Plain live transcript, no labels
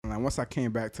And once I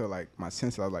came back to like my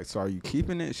senses, I was like, so are you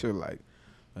keeping it? She was like,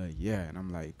 yeah. And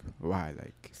I'm like, why?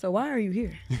 Like, So why are you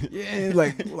here? yeah,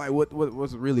 like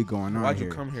what's really going on Why'd here?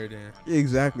 you come here then? Yeah,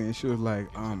 exactly. And she was like,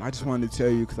 I just wanted to tell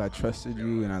you because I trusted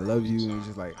you and I love you. And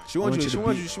just like, She wanted you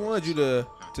to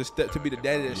be the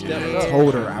daddy that stepped I up.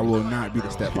 told her I will not be the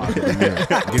stepfather anymore.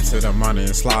 Get to the money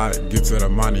and slide, get to the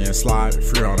money and slide.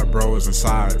 Free all the bros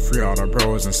inside, free all the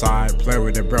bros inside. Play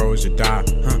with the bros, you die,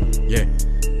 yeah.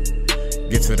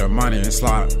 Get to the money and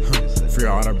slide, free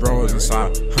all the bros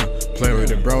inside, play with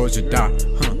the bros, you die,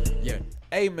 yeah.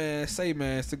 Hey man,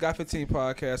 it's the Got 15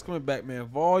 podcast coming back, man.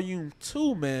 Volume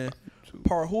 2, man.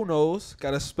 Part Who Knows.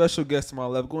 Got a special guest to my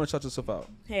left. Go and shout yourself out.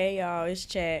 Hey y'all, it's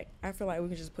Chad. I feel like we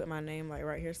can just put my name like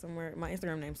right here somewhere. My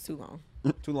Instagram name's too long.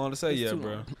 Too long to say, It's yeah, too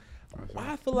bro. long.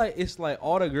 I feel like it's like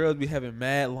all the girls be having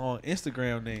mad long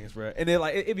Instagram names, bro. And then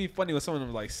like it'd be funny when some of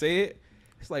them like say it.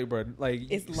 It's like, bro, like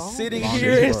It's long. sitting Long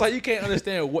here, as it's fuck. like you can't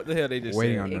understand what the hell they just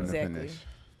Waiting said. on them Exactly. to finish.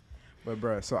 But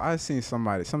bro, so I seen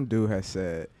some dude has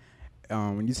said,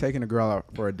 when you taking a girl out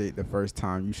for a date the first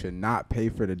time, you should not pay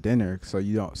for the dinner, so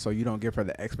you don't give her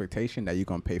the expectation that you're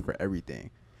gonna pay for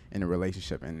everything in a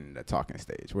relationship and the talking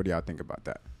stage. What do y'all think about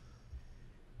that?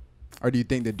 Or do you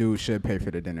think the dude should pay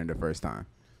for the dinner the first time?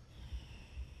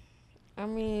 I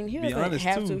mean, he Be doesn't honest,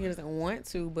 have too. to. He doesn't want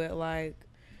to, but like,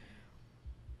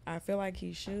 I feel like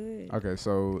he should. Okay,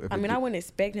 so if I a mean, du- I wouldn't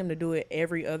expect him to do it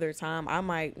every other time. I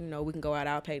might, we can go out.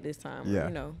 I'll pay this time. Yeah.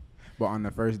 Or, but on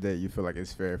the first date, you feel like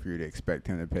it's fair for you to expect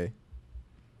him to pay?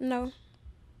 no,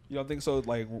 You don't think so?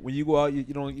 Like when you go out, you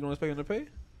don't expect them to pay?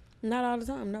 not all the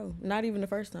time. No, not even the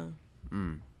first time.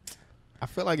 I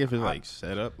feel like if it's like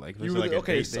set up, like if You it's really like a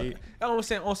okay? date So, date, I don't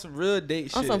understand on some real date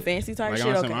shit. On some fancy type like shit.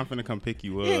 on some, Okay. I'm finna come pick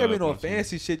you up. It ain't gonna be no on some-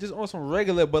 fancy shit. Just on some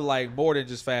regular, but like more than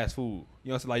just fast food. You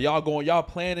know what I'm saying? Like y'all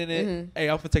planning it. Mhm. Hey,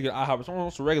 I'm finna take it to IHOP. It's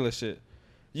on some regular shit.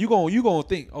 You gonna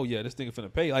think, oh yeah, this nigga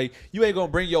finna pay. Like you ain't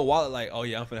gonna bring your wallet. Like, oh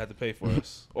yeah, I'm finna have to pay for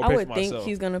this or I pay would for think myself.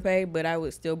 he's gonna pay, but I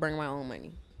would still bring my own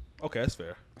money. Okay, that's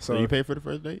fair. So you pay for the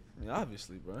first date? Yeah,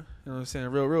 obviously, bro. You know what I'm saying?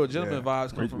 Real gentleman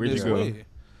vibes come from Where'd this you go? way.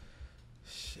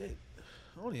 Shit.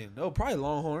 I don't even know. Probably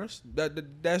Longhorns.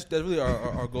 That's really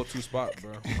our go-to spot,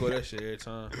 bro. We go that shit every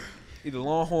time. Either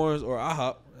Longhorns or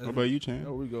IHOP. What about you, Chan?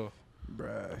 There we go.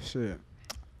 Bruh, shit.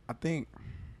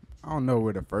 I don't know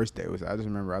where the first date was. I just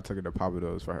remember I took her to Papa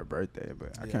Do's for her birthday,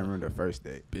 but I Yeah. can't remember the first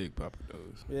date. Big Papa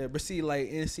Do's. Yeah, but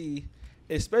see,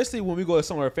 especially when we go to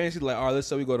somewhere fancy, like, all right, let's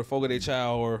say we go to Fogo de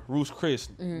Chao or Roost Chris,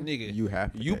 nigga. You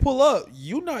have to You pay. pull up,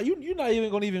 you're not even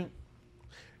gonna even.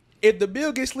 If the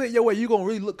bill gets slid your way, you gonna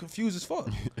really look confused as fuck.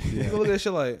 You gonna look at that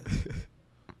shit like,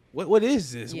 what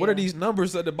is this? What are Yeah. these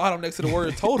numbers at the bottom next to the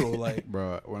word total? Like,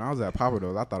 Bro, when I was at Papa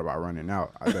Do's, I thought about running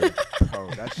out. I was like,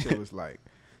 bro, that shit was like,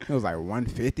 it was like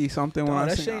 150 something when dog, I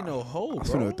that seen shit it. ain't no hoe, I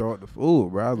was bro. gonna throw up the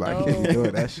food, bro. I was like, I can't be No.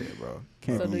 doing that shit, bro.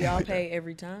 Can't So be do y'all doing pay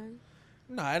every time?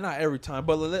 Nah, not every time,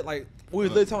 but like we were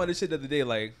literally talking about this shit the other day,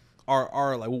 like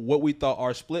our like what we thought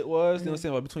our split was. You know what I'm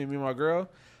saying? Like, between me and my girl,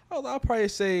 I'll probably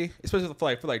say, especially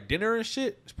for like dinner and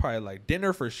shit, it's probably like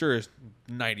dinner for sure is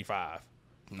 95.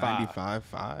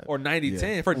 95.5. Or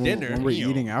 90-10 for When- dinner. when we're You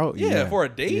know. eating out, Yeah, yeah. for a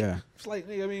date. Yeah. It's like,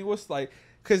 nigga, I mean, what's like,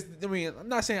 because, I mean, I'm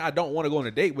not saying I don't want to go on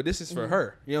a date, but this is for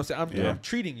her. You know what I'm saying? I'm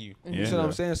treating you. You Yeah. see what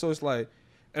I'm saying? So it's like,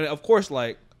 and of course,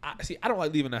 like, I don't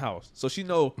like leaving the house. So she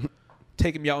know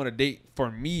taking me out on a date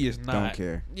for me is not. Don't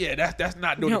care. Yeah, that's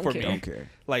not doing it Don't for care. me. Don't care.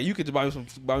 Like, you could just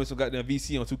buy me some goddamn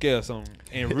VC on 2K or something,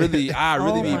 and really, I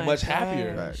really Oh be my much gosh.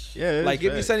 happier. Facts. Yeah, it's Like,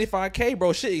 give me facts. $75K,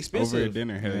 bro. Shit expensive. Over a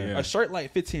dinner, hell yeah. A shirt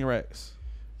like 15 racks.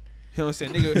 You know what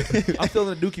I'm saying, nigga? I'm still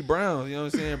in the Dookie Browns. You know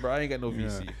what I'm saying, bro? I ain't got no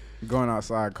VC. Going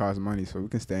outside costs money, so we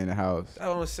can stay in the house. That's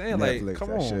what I'm saying. Netflix, Like, come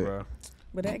that on, shit. bro.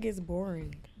 But that gets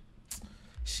boring.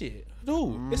 Shit,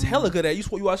 dude, it's hella good at you.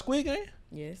 You watch Squid Game?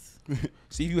 Yes.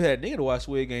 See, if you had a nigga to watch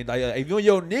Squid Game, like, if you and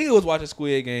your nigga was watching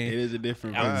Squid It Game, is a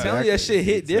different I'm vibe. telling you, that shit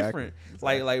hit Exactly. different.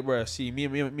 Like, bro, see, me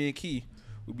and Key,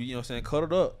 we be, you know what I'm saying,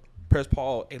 cuddled up, press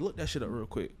pause. Hey, look that shit up real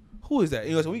quick. Who is that?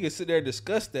 You know, so we can sit there and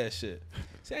discuss that shit.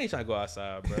 See, I ain't trying to go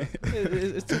outside, bro.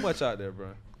 It's too much out there, bro.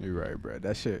 You're right, bro.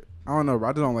 That shit. I don't know, bro.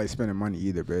 I just don't like spending money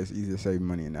either, bro. It's easy to save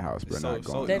money in the house, bro. Not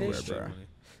going That nowhere, is bro.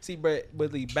 See, bro,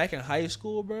 but like, back in high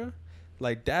school, bro,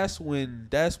 like that's when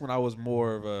I was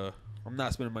more of a I'm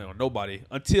not spending money on nobody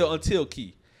until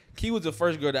Key. Key was the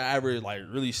first girl that I ever like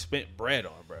really spent bread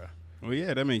on, bro. Well,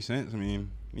 yeah, that makes sense. I mean,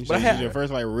 you But I said had- she's your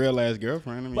first like real ass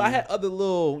girlfriend. I mean, But I had other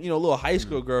little high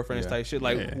school girlfriends Yeah. type shit,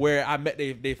 like Yeah. where I met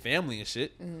they family and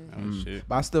shit. oh, shit.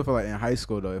 But I still feel like in high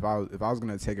school though, if I was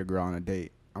gonna take a girl on a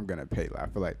date, I'm gonna pay. Like I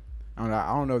feel like I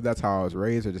don't know if that's how I was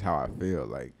raised or just how I feel.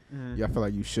 Like yeah, I feel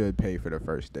like you should pay for the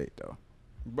first date though.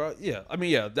 Bro, yeah. I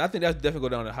mean, yeah. I think that's definitely go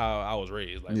down to how I was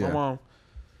raised. Like Yeah.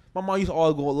 My mom used to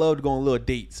always love to go on little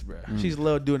dates, bro. She used to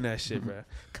love doing that shit, bro.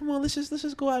 Come on, let's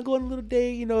just go out and go on a little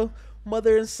date, you know,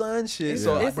 mother and son shit. It's,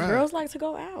 So it's I, girls like to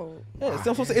go out. yeah,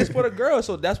 so I'm saying, it's for the girls,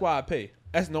 so that's why I pay.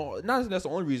 That's that's the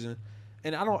only reason.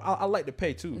 And I like to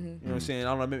pay too. You know what I'm saying? I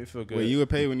don't know, it make me feel good. Wait, you would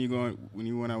pay when you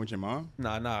went out with your mom?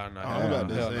 Nah. I was about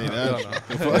to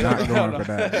say Not going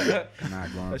for that.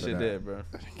 Not going That for shit that. dead, bro.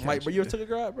 Mike, but you ever took a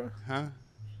girl out, bro? Huh?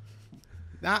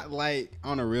 Not like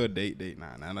on a real date.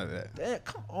 Nah, none of that. Damn,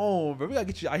 come on, bro. We gotta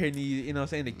get you out here in the, you know what I'm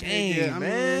saying, the game, Yeah, I mean,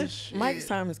 man. shit. Mike's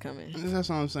time is coming. That's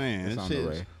what I'm saying. It's That on shit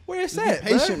the is- way. Where it's Be at,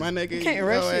 patient, bro? my nigga. You can't Yo,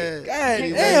 rush it. ass. God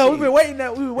Can't damn, rush we've been waiting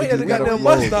at the just gotta goddamn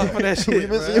flow. bus stop for that We shit,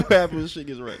 been see bro. what happens when shit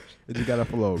gets rushed. It just gotta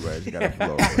flow, bro. It just gotta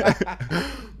flow. Bro.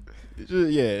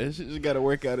 It just gotta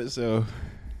work out itself.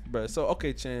 Bro, so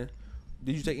okay, Chan,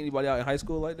 did you take anybody out in high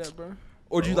school like that, bro?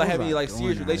 Or did you What like have was any I like doing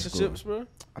serious in high relationships, bro?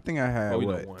 I think I had Oh, we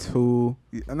know one. two,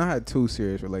 and I had two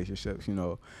serious relationships. You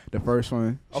know, the first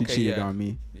one she Okay, cheated yeah. on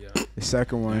me. Yeah. The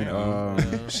second one,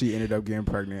 Yeah. she ended up getting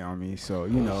pregnant on me. So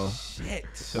you know, Shit.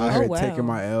 I heard wow. taking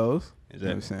my L's. Is You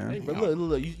know what that I'm Hey, saying? bro,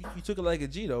 look, you took it like a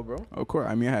G though, bro. Of course,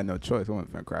 I mean I had no choice. I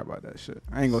wasn't finna cry about that shit.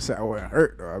 I ain't gonna say I wasn't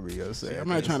hurt though. I mean, you know, See, I'm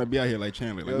not trying to be out here like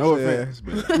Chandler. Like, You no know what I'm offense,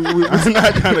 but I'm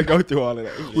not trying to go through all of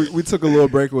that. we took a little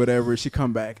break or whatever. She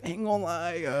come back. Ain't gonna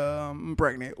lie, I'm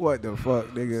pregnant. What the fuck,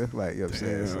 nigga? Like, you know what I'm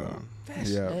saying? So,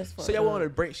 yeah. That's So y'all fucked wanted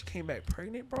up. to break? She came back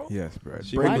pregnant, bro. Yes, bro.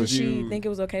 She Break Why did was- she you- think it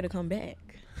was okay to come back?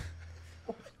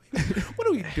 What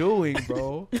are we doing,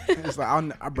 bro? It's like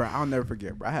I'll never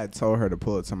forget, bro. I had told her to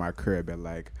pull up to my crib at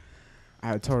like, I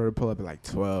had told her to pull up at like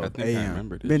 12 I think I a.m.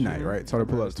 remember this midnight, shit. right? Told her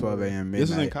to pull up at 12 a.m. midnight. This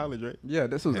was in college, right? Yeah,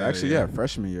 this was Hell actually yeah.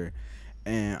 freshman year,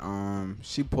 and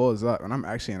she pulls up, and I'm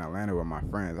actually in Atlanta with my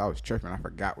friends. I was tripping. I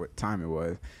forgot what time it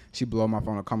was. She blew up my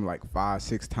phone to come like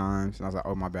 5-6 times, and I was like,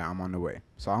 "Oh my bad, I'm on the way."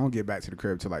 So I don't get back to the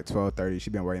crib till like 12:30. She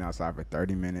been waiting outside for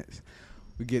 30 minutes.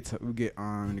 We get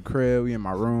in the crib. We in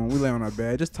my room. We lay on our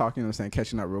bed, just talking. You know what I'm saying,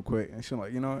 catching up real quick. And she's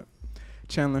like, "You know what,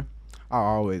 Chandler, I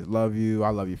always love you. I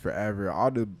love you forever. All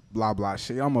the blah blah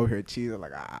shit. I'm over here cheesing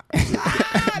like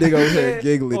nigga over here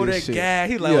giggling Oh, and that shit. guy.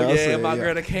 He like, Yeah, oh, I'm yeah, saying, my yeah.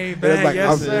 girl that came And it's back. like,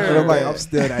 Yes, I'm, sir. and I'm like, I'm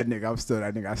still that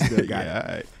nigga. I still got Yeah, it.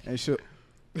 all right. And she,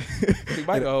 Big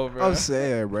Mike over, bro. I'm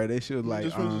saying, bro. They should like,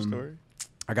 Just finish the story.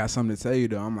 I got something to tell you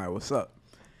though. I'm like, what's up?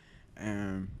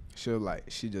 And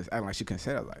she just acting like she couldn't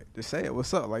say it. Like, just say it.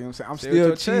 What's up? Like, you know what I'm saying? I'm Say it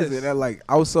with still your cheesing. chest. That like,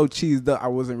 I was so cheesed up. I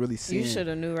wasn't really seeing. You should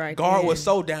have knew right Guard then. was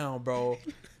so down, bro.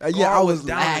 Yeah, I Guard was was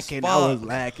down as lacking. I was fuck.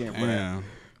 lacking, bro. Damn.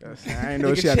 I ain't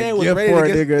know Nigga she had Chan a was gift ready for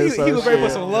to a get- nigga. he- so he was ready for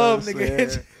shit, some you know love, what I'm nigga.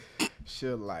 saying? She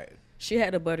like, She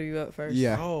had to butter you up first.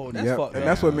 yeah. Oh, that's yep. fucked And up.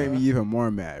 that's what made me even more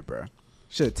mad, bro.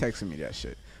 Should have texted me that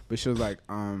shit. But she was like,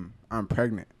 I'm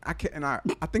pregnant. I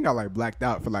think I like blacked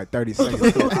out for like 30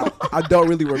 seconds. I don't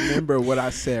really remember what I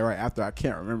said right after. I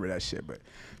can't remember that shit. But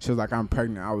she was like, I'm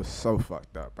pregnant. I was so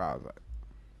fucked up. I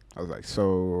was like, so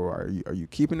are you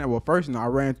keeping that? Well, first, I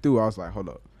ran through. I was like, hold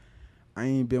up. I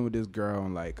ain't been with this girl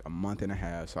in like a month and a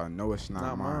half, so I know it's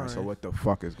not mine. So what the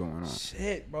fuck is going on?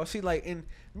 Shit, bro. See, like, and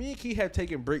me and Key have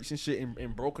taken breaks and shit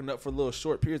and broken up for little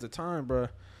short periods of time, bro.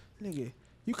 Nigga,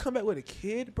 you come back with a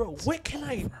kid, bro. What can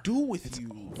I do with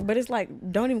you? But it's like,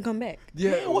 don't even come back.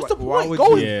 Yeah, what's the why point? would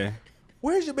Go you- Yeah.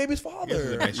 Where's your baby's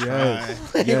father?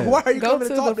 Yes. Like, Yeah. why are you Go coming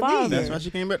to to talk the to me? father. That's why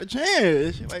she came back to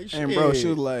Chan. She like, shit. And bro, she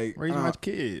was like, raise my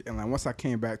kid. And like once I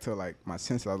came back to like my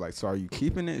senses, I was like, so are you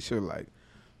keeping it? She was like,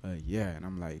 yeah. And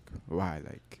I'm like, why?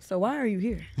 Like, So why are you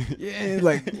here? yeah,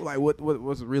 like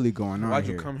what's really going on Why'd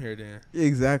here? you come here then?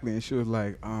 Exactly. And she was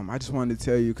like, I just wanted to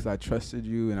tell you because I trusted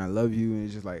you and I love you. And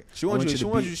it's just like, She I wanted want you. She to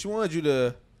wanted be- you. She wanted you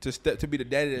to step to be the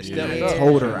daddy that Yeah. stepped I up.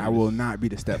 told her I will not be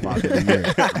the stepfather of the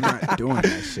year. I'm not doing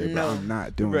that shit, bro. No. I'm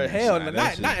not doing Bro, that hell, shit. Nah, that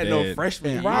not shit not in no dead.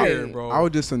 freshman Right. year, bro. I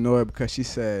was just annoyed because she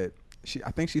said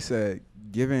I think she said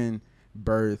giving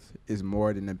birth is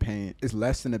more than the pain. It's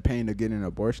less than the pain of getting an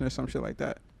abortion or some shit like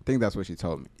that. I think that's what she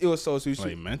told me. It was so sweet.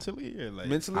 Like mentally or like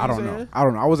Mentally, I don't know.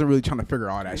 I wasn't really trying to figure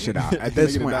all that shit out. At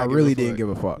this Nigga point, I did not give really a didn't fuck. give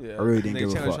a fuck. Yeah. I really didn't Nigga give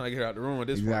a Chandler fuck. trying to get her out the room at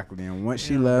this point. Exactly. And once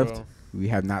she Yeah, left, bro. we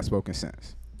have not spoken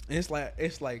since. And it's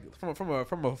like from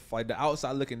a like the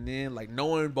outside looking in, like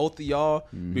knowing both of y'all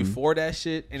before that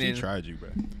shit, and she then tried you, bro.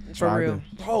 For Tried real.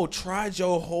 bro tried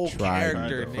your whole Tried.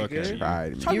 character, Tried the fuck out nigga. of you.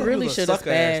 Tried me. Tried You to really be a should have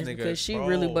sucker-ass spazzed nigga, because she bro.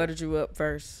 really buttered you up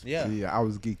first. Yeah. Yeah, I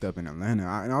was geeked up in Atlanta,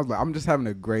 and I was like, I'm just having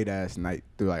a great ass night.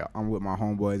 Through like, I'm with my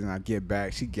homeboys, and I get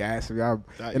back, she gassed me,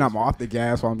 and I'm off the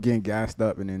gas while I'm getting gassed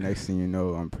up, and then next thing you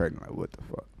know, I'm pregnant. Like, what the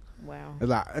fuck? Wow. It's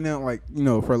like, and then like,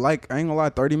 for like, I ain't gonna lie,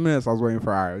 30 minutes I was waiting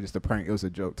for her. It was just a prank. It was a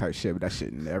joke type shit, but that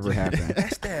shit never happened.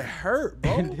 That's that hurt,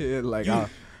 bro. Yeah, like You- I,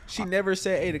 She never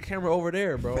said, "Hey, the camera over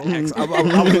there, bro." I'm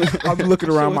looking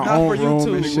around was my not own for room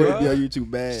YouTube, and bro. shit. Be on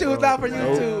YouTube bad. She was bro. not for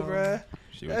Nope. YouTube, bro.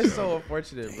 She was That's so- so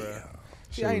unfortunate, bro.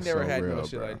 See, Shit I ain't was never so had no real,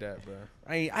 shit bro. like that, bro.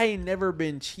 I ain't never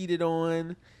been cheated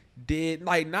on. Did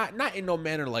like not in no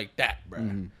manner like that,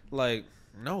 bro. Like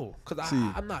no, cause See,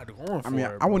 I'm not going for I mean,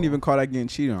 it. I wouldn't bro. even call that getting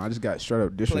cheated on. I just got straight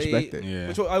up disrespected. Yeah.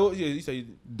 Which one, you say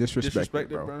Disrespected, Disrespected,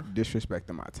 bro. bro.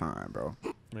 Disrespecting my time, bro.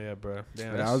 yeah, bro.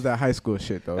 Damn, That was that high school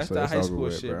shit though. That's so that it's high over school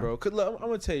with, shit, bro. Cause look, I'm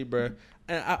gonna tell you, bro.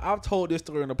 And I've told this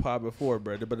story in the pod before,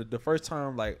 bro. But the first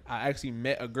time, like, I actually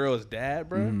met a girl's dad,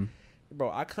 bro. Mm-hmm.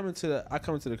 Bro, I come into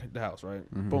the house, right?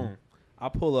 Boom. I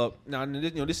pull up now.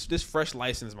 This fresh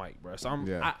license mic, bro. So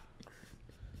Yeah.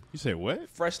 You say what?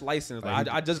 fresh license. Like,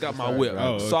 Like, I just got my right, whip, right.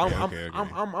 Oh, so okay, I'm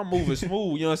okay. I'm moving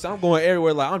smooth. You know what I'm saying? I'm going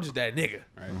everywhere like I'm just that nigga.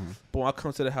 Right. Boom, I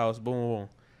come to the house. Boom, boom.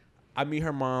 I meet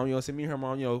her mom. You know what I'm saying? Meet her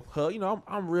mom. You know, her. You know,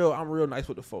 I'm real nice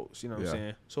with the folks. You know what Yeah. I'm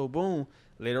saying? So boom.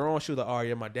 Later on, she was like, "Oh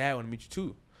yeah, my dad want to meet you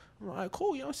too." I'm like,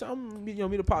 "Cool." You know what I'm saying? I'm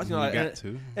meet the pops. You know, You like, got and,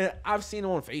 to. and I've seen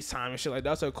him on FaceTime and shit like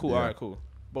that. So cool. Yeah. All right, cool.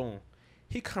 Boom.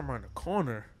 He come around the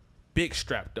corner, big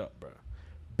strapped up, bro.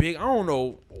 Big. I don't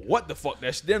know what the fuck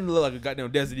that shit. Didn't look like a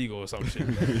goddamn Desert Eagle or some shit,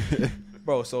 bro.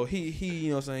 Bro, so he, you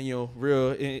know what I'm saying, you know,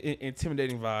 real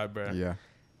intimidating vibe, bro. Yeah.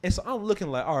 And so I'm looking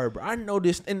like, all right, bro, I know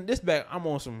this, and this back, I'm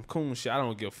on some coon shit. I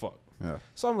don't give a fuck. Yeah.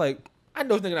 So I'm like, I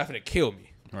know this nigga not finna kill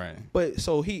me. Right. But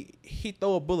so he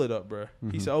throw a bullet up, bro.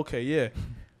 He said, okay, yeah.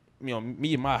 You know,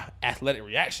 me and my athletic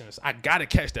reactions, I gotta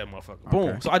catch that motherfucker. Boom.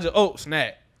 Okay. So I just,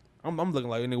 snap. I'm looking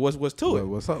like, nigga, what's to it?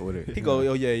 What's up with it? He go,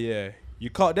 oh yeah, you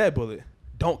caught that bullet.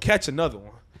 Don't catch another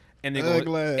one. And then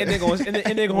Ugly. and then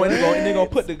gonna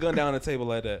put the gun down on the table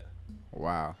like that.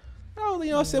 Wow. Oh, you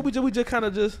know what I'm saying? We just kind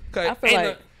of just. I feel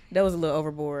like that was a little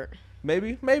overboard.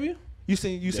 maybe you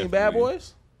seen Bad Definitely.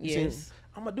 Boys? You seen- Yes.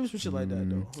 I'm gonna do some shit like that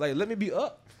though. Like let me be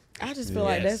up. I just feel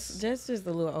like Yes. that's just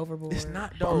a little overboard. It's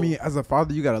not But though. I mean, as a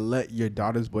father, you gotta let your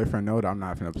daughter's boyfriend know that I'm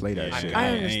not gonna play that Yeah, shit. I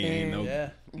ain't understand. no- yeah,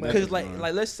 But- because like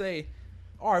let's say.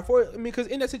 All right, because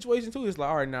in that situation too, it's like,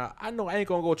 all right, now I know I ain't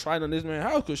gonna go try it on this man's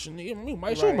house because he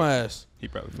might shoot Right. my ass. He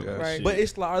probably feel Yeah. like Right. shit. But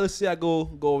it's like, all right, let's say I go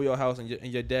over your house and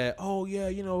your dad, oh yeah,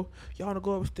 you know, y'all wanna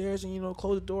go upstairs and you know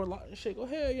close the door, lock and shit. Go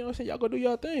ahead, you know what I'm saying? Y'all go do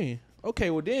your thing. Okay,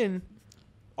 well then,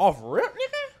 off rip,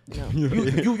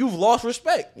 nigga, you've lost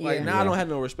respect. Like Yeah. now I don't have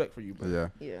no respect for you, bro. Yeah.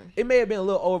 Yeah. It may have been a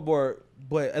little overboard,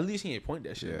 but at least he ain't point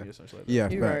that shit at me or something like that. Yeah.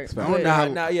 You're Facts, right. facts.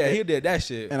 But- Nah, yeah, he did that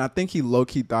shit. And I think he low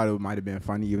key thought it might have been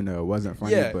funny, even though it wasn't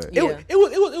funny. Yeah, But Yeah. it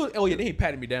was. Oh yeah, then he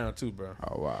patted me down too, bro.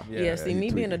 oh wow. Yeah. See, he me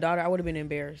being a tweaking. daughter, I would have been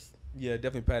embarrassed. Yeah,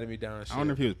 definitely patted me down. And shit. I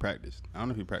wonder if he was practiced. I don't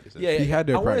know if he practiced. that Yeah, shit. He had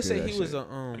to I want to practice say that he was shit.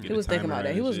 a Get He the was thinking timer about that.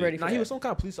 and He was shit. ready for Nah, that. he was some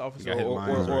kind of police officer got his or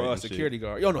lines right a and security shit.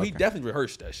 guard. Yo, no, he Okay. definitely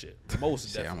rehearsed that shit. Most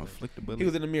Say, I'm definitely. gonna flick the bullet. He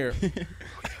was in the mirror.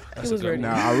 That's was a good ready.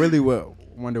 one. Now I really would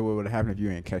wonder what would have happened if you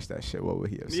didn't catch that shit. What would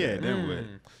he have Yeah, said? damn way.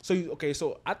 So okay,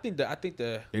 so I think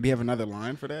Did he have another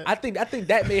line for that? I think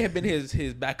that may have been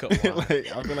his backup line. like,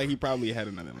 I feel like he probably had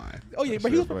another line. Oh yeah,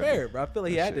 but he was prepared, bro. I feel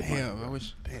like he had to. Damn, I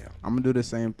wish. Damn. I'm gonna do the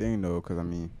same thing though, cause I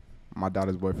mean, my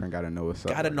daughter's boyfriend gotta know what's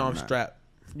up. Gotta with know him, I'm man. strapped.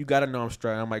 You gotta know I'm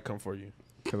strapped. I might come for you.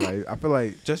 Cause like, I feel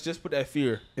like Just put that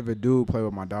fear, if a dude play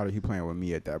with my daughter, he playing with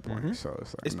me at that point. Mhm. So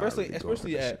it's like, I'm not especially really going for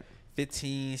that at shit.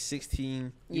 15,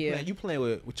 16. Yeah. You playing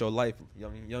with your life,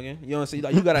 youngin. You know what I'm saying?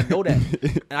 Like you gotta know that,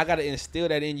 and I gotta instill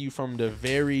that in you from the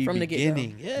very From the get-go.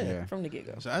 beginning. Yeah. Yeah. From the get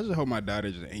go. So I just hope my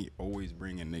daughter just ain't always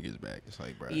bringing niggas back. It's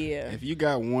like, bro. Yeah. If you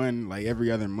got one like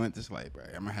every other month, it's like, bro,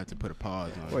 I'm gonna have to put a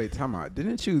pause on it. Wait, time out.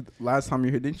 Didn't you last time you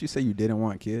were here? Didn't you say you didn't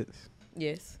want kids?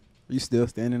 Yes. You still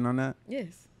standing on that?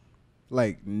 Yes.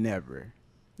 Like never.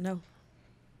 No.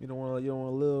 You don't want a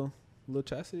little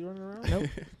chastity running around. Nope.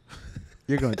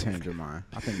 You're gonna change your mind.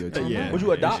 I think you'll change. Yeah. your mind. Would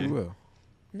you adopt? You will.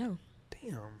 No.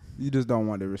 Damn. You just don't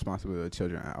want the responsibility of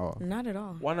children at all. Not at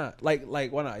all. Why not? Like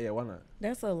why not? Yeah, why not?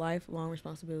 That's a lifelong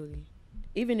responsibility.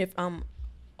 Even if I'm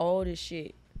old as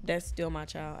shit, that's still my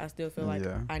child. I still feel like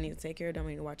Yeah. I need to take care of them. I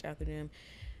need to watch after them.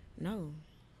 No.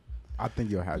 I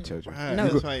think you'll have children. Bruh, No.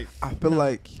 it's like, I feel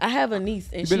like I have a niece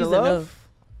and You she's been in love? enough.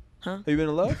 Huh? Have you been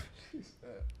in love?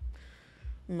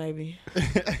 Maybe.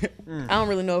 I don't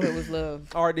really know if it was love.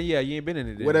 All right, then yeah, you ain't been in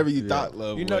it. Then. whatever you Yeah. thought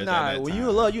love You know, was. at that when you time.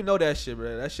 in love, you know that shit,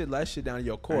 bro. That shit down to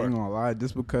your I core. ain't gonna lie.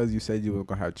 Just because you said you were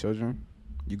gonna have children,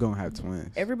 you gonna have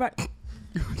twins. Everybody.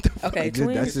 Okay, It just-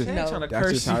 twins. that's just- I ain't trying No. to That's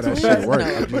curse just you. how that Twins, shit works.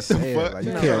 no. I'm just saying, like,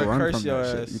 you No. can't No. run Curse from your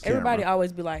that shit. ass. You can't Everybody run.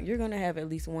 always be like, "You're gonna have at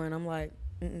least one." I'm like,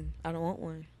 I don't want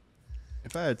one.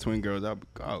 If I had twin girls, I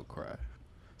would cry.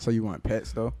 So you want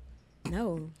pets though?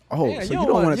 No, Oh, Yeah, so you you don't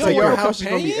don't want- want you to So don't take your want care of house is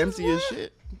gonna be companions, empty as what?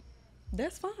 shit.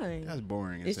 that's fine. That's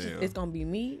boring as It's just, hell. it's gonna be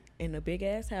me in a big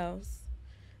ass house.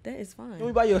 That is fine.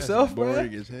 You by yourself, bro?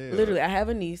 boring as hell. Literally, I have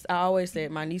a niece. I always said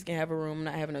my niece can have a room. I'm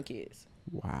not having no kids.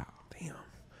 Wow. Damn.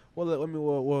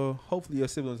 Well, hopefully your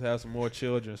siblings have some more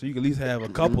children, so you can at least have a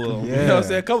couple of them. Yeah. You know what I'm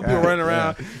saying? A couple people Yeah. running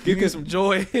around, give you some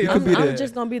joy. I'm the-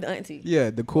 just gonna be the auntie.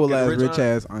 Yeah, the cool Okay, ass, rich rich aunt.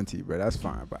 ass auntie, bro. That's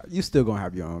fine, but you still gonna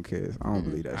have your own kids. I don't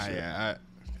believe that shit. Yeah,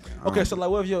 Okay, so like,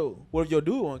 what if your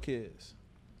dude want kids?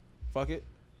 Fuck it.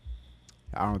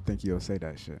 I don't think you'll say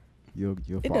that shit. You'll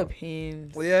It fall.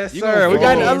 depends. Well, yes, You sir. gonna We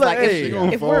got fold. another. Like, Hey,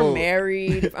 gonna if we're fold.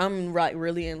 married, if I'm like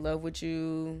really in love with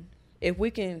you, if we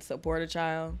can support a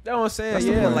child, that's what I'm saying. That's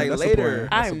the Yeah, plan. like That's the later. plan.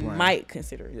 That's I the plan. might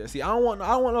consider it. Yeah, see, I don't want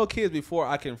no kids before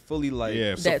I can fully like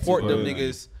Yeah, That's support them good.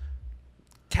 niggas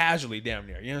casually, damn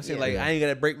near. You know what I'm saying? Yeah. Like I ain't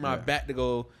gotta break my Yeah. back to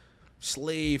go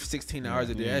slave 16 hours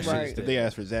a day. That Right. shit. if they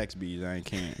ask for Zaxby's, I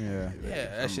can't. Yeah. Yeah,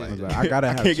 that I'm shit. I was like, like, I gotta I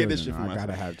have can't children. get this shit for I gotta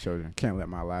myself. have children. Can't let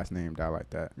my last name die like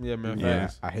that. Yeah, man. Yeah.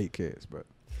 facts. I hate kids, but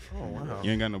Oh wow.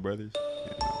 You ain't got no brothers.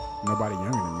 nobody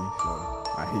younger than me, so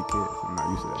I hate kids. I'm not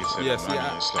used to that. Get to shit. Yeah, the see, money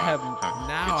I and slide. have Huh.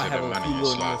 now Get I to have the a money few and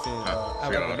little slide. niggas in. Huh. I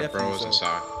Free have all a the nephew, bros so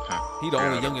inside. Huh. he the Free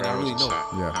only all the youngin' I bros really know. inside.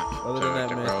 Yeah. Huh. Other than that,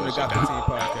 The man, bros it's been are got 15 down.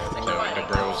 podcasts.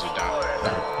 The bros are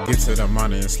down. Get to the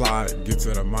money and slide. Get to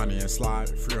the money and slide.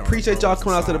 Free on the Appreciate y'all bros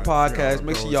coming out to the inside. Free on podcast. the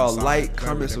Make sure bros y'all inside. like, Play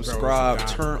comment, with the bros subscribe, and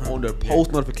turn die. on the Yeah.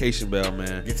 post notification bell,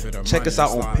 man. Get to the Check money us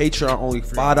out and on slide. Patreon, only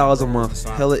Free $5 a on the month. bros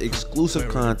inside. Hella exclusive Play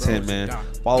with the content, bros man. and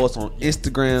die. Follow us on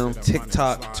Instagram,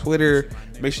 TikTok, Twitter.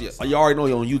 Make sure y'all already know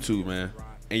you're on YouTube, man.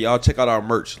 And y'all check out our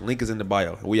merch. Link is in the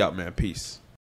bio. We out, man. Peace.